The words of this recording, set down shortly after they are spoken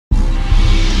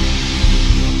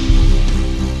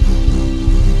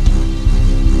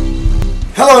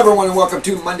Hello everyone and welcome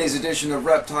to Monday's edition of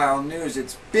Reptile News.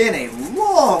 It's been a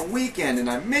long weekend and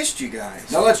I missed you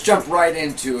guys. Now let's jump right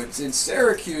into it. In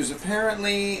Syracuse,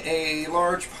 apparently a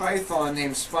large python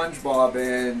named SpongeBob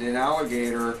and an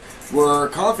alligator were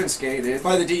confiscated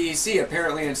by the DEC.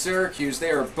 Apparently in Syracuse they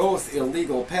are both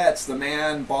illegal pets. The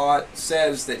man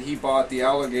says that he bought the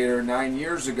alligator 9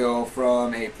 years ago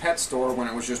from a pet store when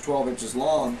it was just 12 inches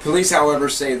long. Police, however,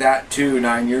 say that too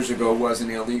 9 years ago was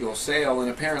an illegal sale, and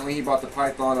apparently he bought the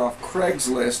python off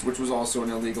Craigslist, which was also an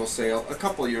illegal sale a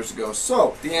couple years ago.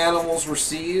 So the animals were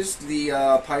seized, the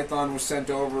python was sent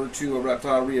over to a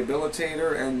reptile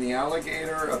rehabilitator, and the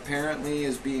alligator apparently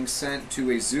is being sent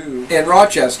to a zoo in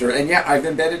Rochester. And yeah, I've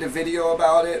embedded a video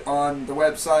about it on the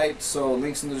website, so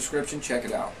links in the description, check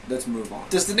it out. Let's move on.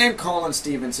 Does the name Colin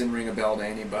Stevenson ring a bell to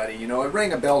anybody? You know, it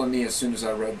rang a bell to me as soon as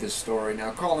I read this story.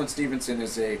 Now, Colin Stevenson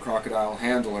is a crocodile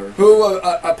handler who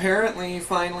apparently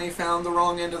finally found the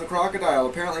wrong end of the crocodile.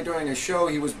 Apparently during a show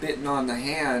he was bitten on the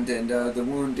hand, and the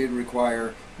wound did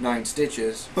require 9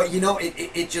 stitches. But you know,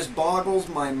 it just boggles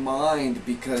my mind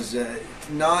because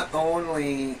not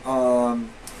only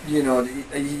you know,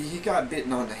 he got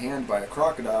bitten on the hand by a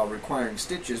crocodile requiring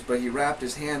stitches, but he wrapped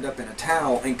his hand up in a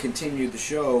towel and continued the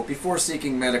show before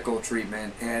seeking medical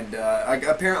treatment. And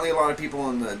apparently a lot of people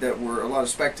a lot of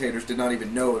spectators did not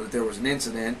even know that there was an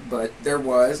incident, but there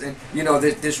was. And you know,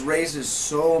 this raises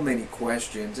so many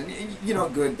questions, and you know,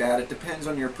 good, bad, it depends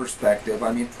on your perspective.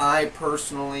 I mean, I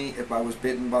personally, if I was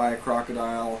bitten by a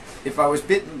crocodile, if I was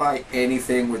bitten by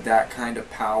anything with that kind of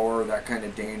power, that kind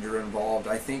of danger involved,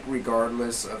 I think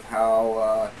regardless of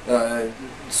how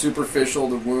superficial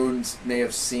the wounds may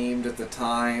have seemed at the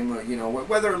time, you know,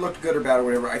 whether it looked good or bad or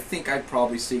whatever, I think I'd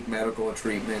probably seek medical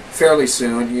treatment fairly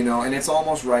soon, you know. And it's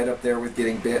almost right up there with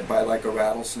getting bit by like a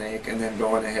rattlesnake and then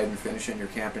going ahead and finishing your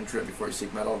camping trip before you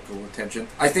seek medical attention.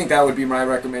 I think that would be my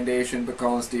recommendation. But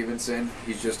Colin Stevenson,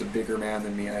 he's just a bigger man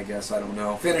than me, I guess, I don't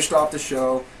know. Finished off the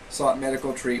show, sought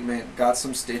medical treatment, got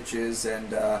some stitches, and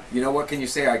you know, what can you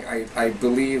say? I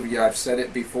believe, yeah, I've said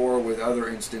it before with other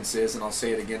instances, and I'll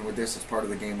say it again with this. It's part of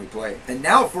the game we play. And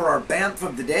now for our BAMF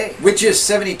of the day, which is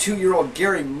 72-year-old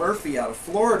Gary Murphy out of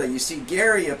Florida. You see,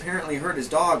 Gary apparently heard his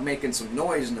dog making some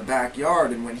noise in the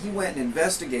backyard, and when he went and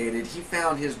investigated, he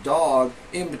found his dog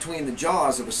in between the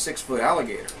jaws of a 6-foot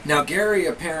alligator. Now, Gary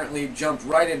apparently jumped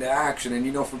right into action, and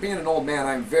you know, for being an old man,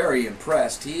 I'm very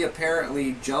impressed. He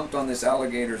apparently jumped on this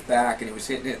alligator's back and he was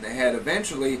hitting it in the head.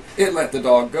 Eventually it let the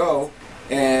dog go,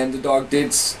 and the dog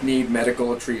did need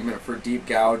medical treatment for deep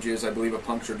gouges, I believe a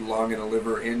punctured lung and a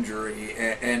liver injury.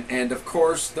 And of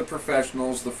course the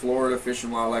professionals, the Florida Fish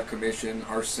and Wildlife Commission,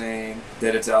 are saying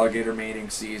that it's alligator mating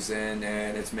season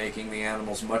and it's making the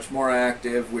animals much more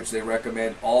active, which they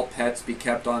recommend all pets be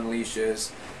kept on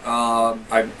leashes.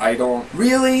 I don't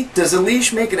really. Does a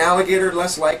leash make an alligator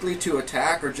less likely to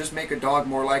attack, or just make a dog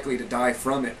more likely to die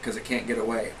from it because it can't get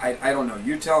away? I don't know.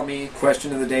 You tell me.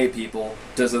 Question of the day, people.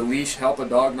 Does a leash help a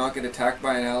dog not get attacked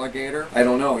by an alligator? I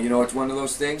don't know. You know, it's one of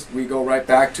those things. We go right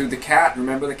back to the cat.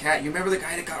 Remember the cat? You remember the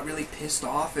guy that got really pissed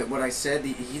off at what I said?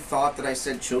 He thought that I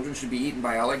said children should be eaten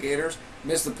by alligators.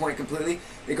 Missed the point completely.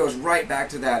 It goes right back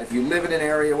to that. If you live in an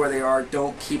area where they are,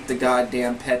 don't keep the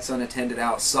goddamn pets unattended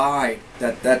outside.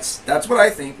 That's what I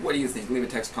think. What do you think? Leave a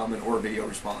text comment or a video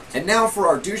response. And now for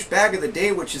our douchebag of the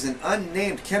day, which is an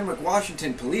unnamed Kennewick,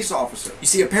 Washington police officer. You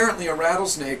see, apparently a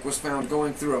rattlesnake was found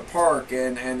going through a park,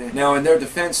 and now in their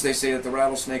defense they say that the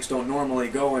rattlesnakes don't normally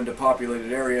go into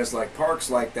populated areas like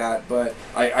parks like that, but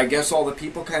I guess all the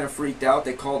people kind of freaked out.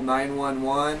 They called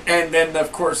 911, and then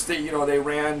of course they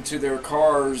ran to their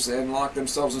cars and locked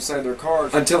themselves inside their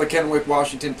cars until a Kennewick,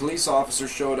 Washington police officer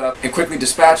showed up and quickly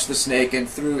dispatched the snake and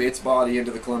threw its body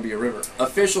into the Columbia River.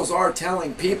 Officials are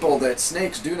telling people that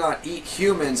snakes do not eat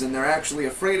humans, and they're actually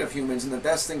afraid of humans, and the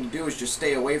best thing to do is just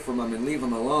stay away from them and leave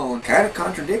them alone. Kind of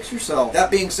contradicts yourself.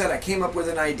 That being said, I came up with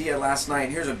an idea last night,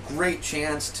 and here's a great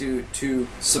chance to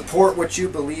support what you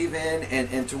believe in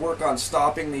and to work on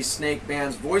stopping these snake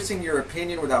bans, voicing your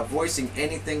opinion without voicing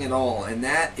anything at all, and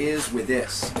that is with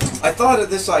this. I thought of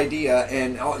this idea,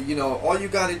 and you know, all you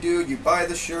got to do, you buy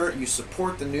the shirt, you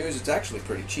support the news. It's actually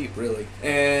pretty cheap, really.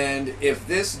 And if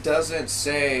this doesn't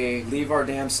say leave our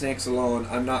damn snakes alone,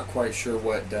 I'm not quite sure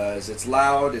what does. It's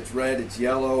loud, it's red, it's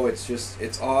yellow,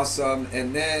 it's awesome.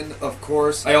 And then of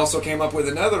course I also came up with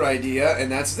another idea,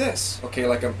 and that's this. Okay,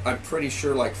 like I'm pretty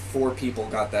sure like 4 people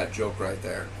got that joke right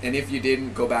there, and if you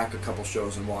didn't, go back a couple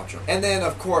shows and watch them. And then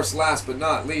of course, last but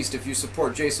not least, if you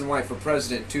support Jason White for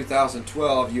president in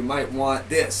 2012, you might might want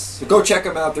this. So go check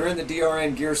them out. They're in the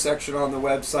DRN gear section on the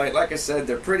website. Like I said,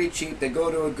 they're pretty cheap. They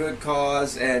go to a good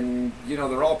cause, and you know,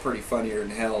 they're all pretty funnier than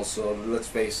hell. So let's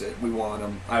face it, we want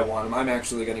them. I want them. I'm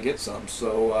actually going to get some.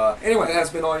 So anyway, that has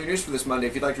been all your news for this Monday.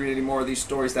 If you'd like to read any more of these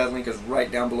stories, that link is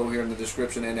right down below here in the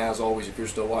description. And as always, if you're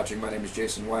still watching, my name is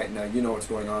Jason White. Now you know what's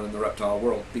going on in the reptile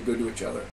world. Be good to each other.